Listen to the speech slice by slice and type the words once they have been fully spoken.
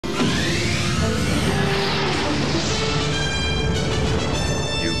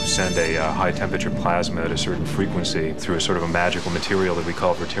send a high-temperature plasma at a certain frequency through a sort of a magical material that we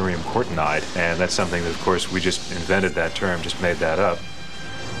call deuterium cortinide. And that's something that, of course, we just invented that term, just made that up.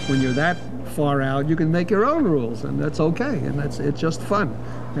 When you're that far out, you can make your own rules, and that's okay, and it's just fun.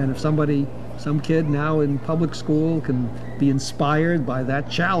 And if some kid now in public school can be inspired by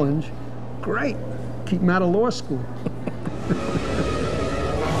that challenge, great. Keep him out of law school.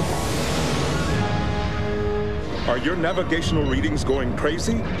 Are your navigational readings going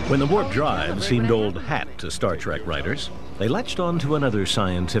crazy? When the warp drive seemed old hat to Star Trek writers, they latched on to another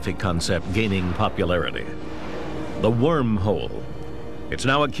scientific concept gaining popularity: the wormhole. It's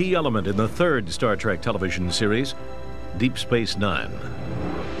now a key element in the third Star Trek television series, Deep Space Nine.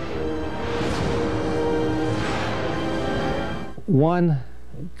 One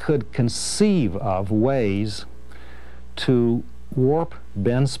could conceive of ways to warp,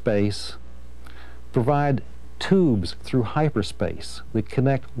 bend space, provide tubes through hyperspace that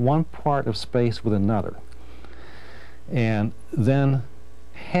connect one part of space with another, and then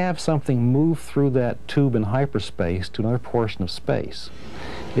have something move through that tube in hyperspace to another portion of space.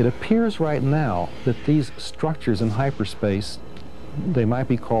 It appears right now that these structures in hyperspace, they might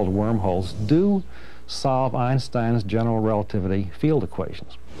be called wormholes, do solve Einstein's general relativity field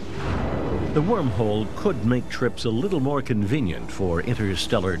equations. The wormhole could make trips a little more convenient for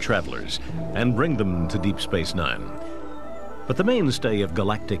interstellar travelers and bring them to Deep Space Nine. But the mainstay of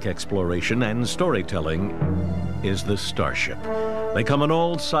galactic exploration and storytelling is the starship. They come in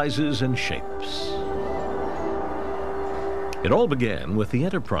all sizes and shapes. It all began with the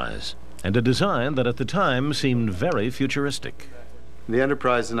Enterprise, and a design that at the time seemed very futuristic. The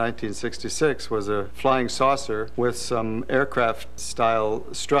Enterprise in 1966 was a flying saucer with some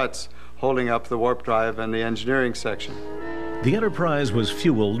aircraft-style struts holding up the warp drive and the engineering section. The Enterprise was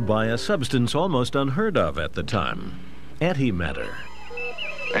fueled by a substance almost unheard of at the time: antimatter.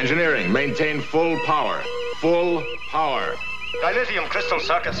 Engineering, maintain full power. Full power. Dilithium crystal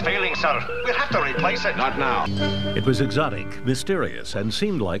circuit's failing, sir. We'll have to replace it. Not now. It was exotic, mysterious, and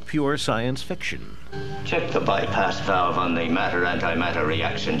seemed like pure science fiction. Check the bypass valve on the matter-antimatter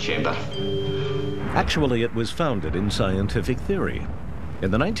reaction chamber. Actually, it was founded in scientific theory.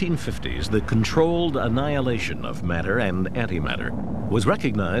 In the 1950s, the controlled annihilation of matter and antimatter was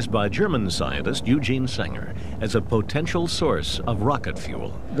recognized by German scientist Eugene Sanger as a potential source of rocket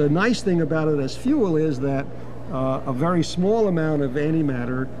fuel. The nice thing about it as fuel is that a very small amount of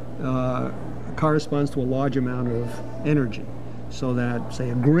antimatter corresponds to a large amount of energy. So that, say,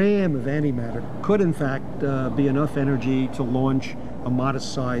 a gram of antimatter could, in fact, be enough energy to launch a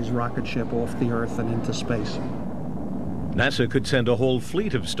modest-sized rocket ship off the Earth and into space. NASA could send a whole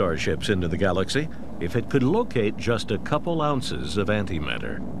fleet of starships into the galaxy if it could locate just a couple ounces of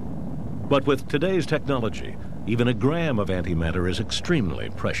antimatter. But with today's technology, even a gram of antimatter is extremely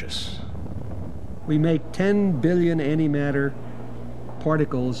precious. We make 10 billion antimatter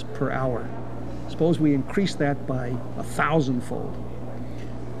particles per hour. Suppose we increase that by 1,000-fold.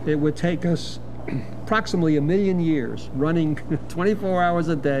 It would take us approximately 1 million years running 24 hours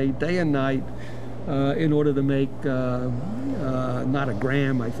a day, day and night, in order to make not a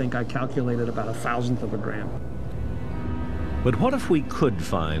gram. I think I calculated about 1,000th of a gram. But what if we could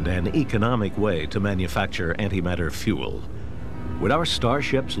find an economic way to manufacture antimatter fuel? Would our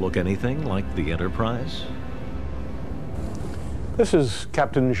starships look anything like the Enterprise? This is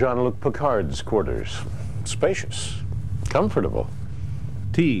Captain Jean-Luc Picard's quarters. Spacious, comfortable.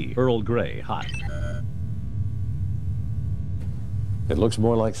 Tea, Earl Grey, hot. It looks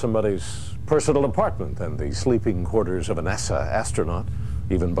more like somebody's personal apartment than the sleeping quarters of a NASA astronaut,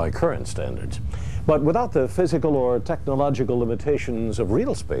 even by current standards. But without the physical or technological limitations of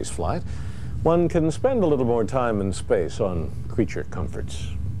real space flight, one can spend a little more time in space on creature comforts.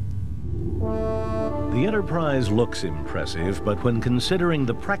 The Enterprise looks impressive, but when considering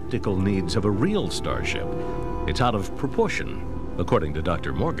the practical needs of a real starship, it's out of proportion, according to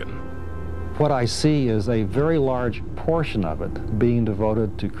Dr. Morgan. What I see is a very large portion of it being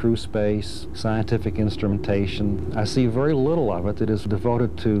devoted to crew space, scientific instrumentation. I see very little of it that is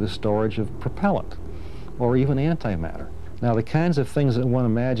devoted to the storage of propellant or even antimatter. Now, the kinds of things that one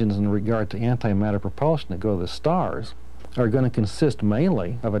imagines in regard to antimatter propulsion that go to the stars are going to consist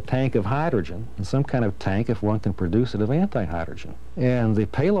mainly of a tank of hydrogen and some kind of tank, if one can produce it, of antihydrogen. And the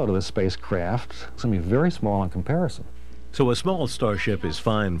payload of the spacecraft is going to be very small in comparison. So a small starship is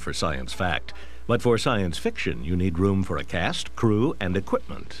fine for science fact, but for science fiction, you need room for a cast, crew, and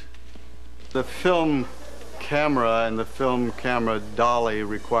equipment. The film camera and the film camera dolly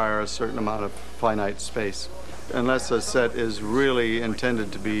require a certain amount of finite space. Unless a set is really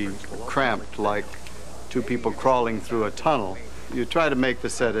intended to be cramped, like two people crawling through a tunnel, You try to make the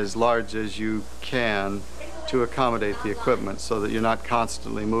set as large as you can to accommodate the equipment so that you're not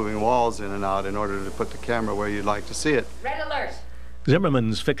constantly moving walls in and out in order to put the camera where you'd like to see it. Red alert!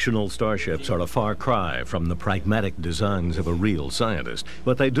 Zimmermann's fictional starships are a far cry from the pragmatic designs of a real scientist,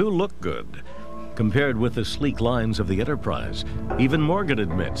 but they do look good. Compared with the sleek lines of the Enterprise, even Morgan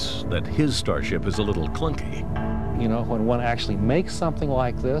admits that his starship is a little clunky. You know, when one actually makes something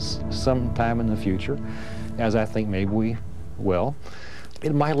like this sometime in the future, as I think maybe we will,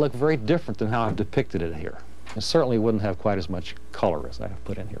 it might look very different than how I've depicted it here. It certainly wouldn't have quite as much color as I have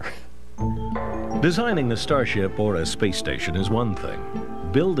put in here. Designing a starship or a space station is one thing.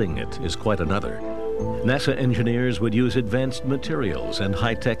 Building it is quite another. NASA engineers would use advanced materials and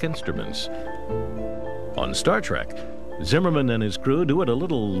high-tech instruments. On Star Trek, Zimmermann and his crew do it a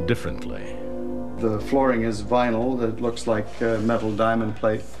little differently. The flooring is vinyl that looks like metal diamond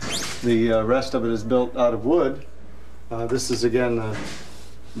plate. The rest of it is built out of wood. This is again a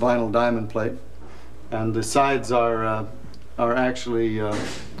vinyl diamond plate. And the sides are actually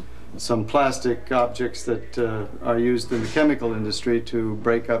some plastic objects that are used in the chemical industry to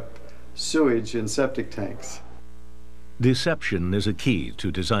break up sewage in septic tanks. Deception is a key to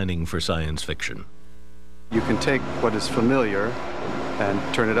designing for science fiction. You can take what is familiar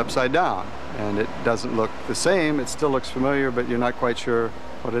and turn it upside down, and it doesn't look the same. It still looks familiar, but you're not quite sure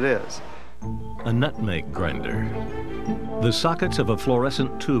what it is. A nutmeg grinder. The sockets of a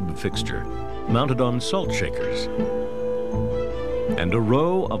fluorescent tube fixture mounted on salt shakers. And a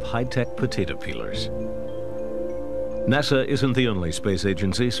row of high-tech potato peelers. NASA isn't the only space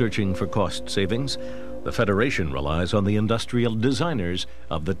agency searching for cost savings. The Federation relies on the industrial designers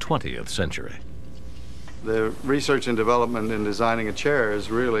of the 20th century. The research and development in designing a chair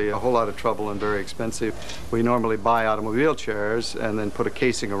is really a whole lot of trouble and very expensive. We normally buy automobile chairs and then put a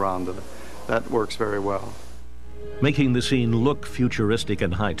casing around them. That works very well. Making the scene look futuristic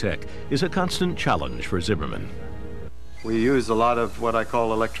and high-tech is a constant challenge for Zimmermann. We use a lot of what I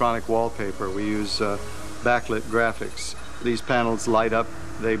call electronic wallpaper. We use backlit graphics. These panels light up,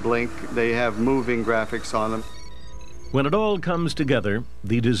 they blink, they have moving graphics on them. When it all comes together,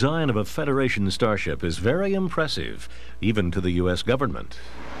 the design of a Federation starship is very impressive, even to the U.S. government.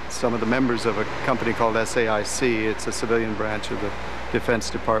 Some of the members of a company called SAIC, it's a civilian branch of the Defense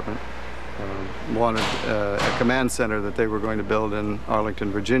Department, wanted a command center that they were going to build in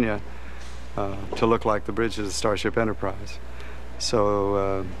Arlington, Virginia, to look like the bridge of the Starship Enterprise.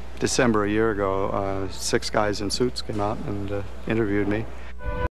 So December a year ago, 6 guys in suits came out and interviewed me.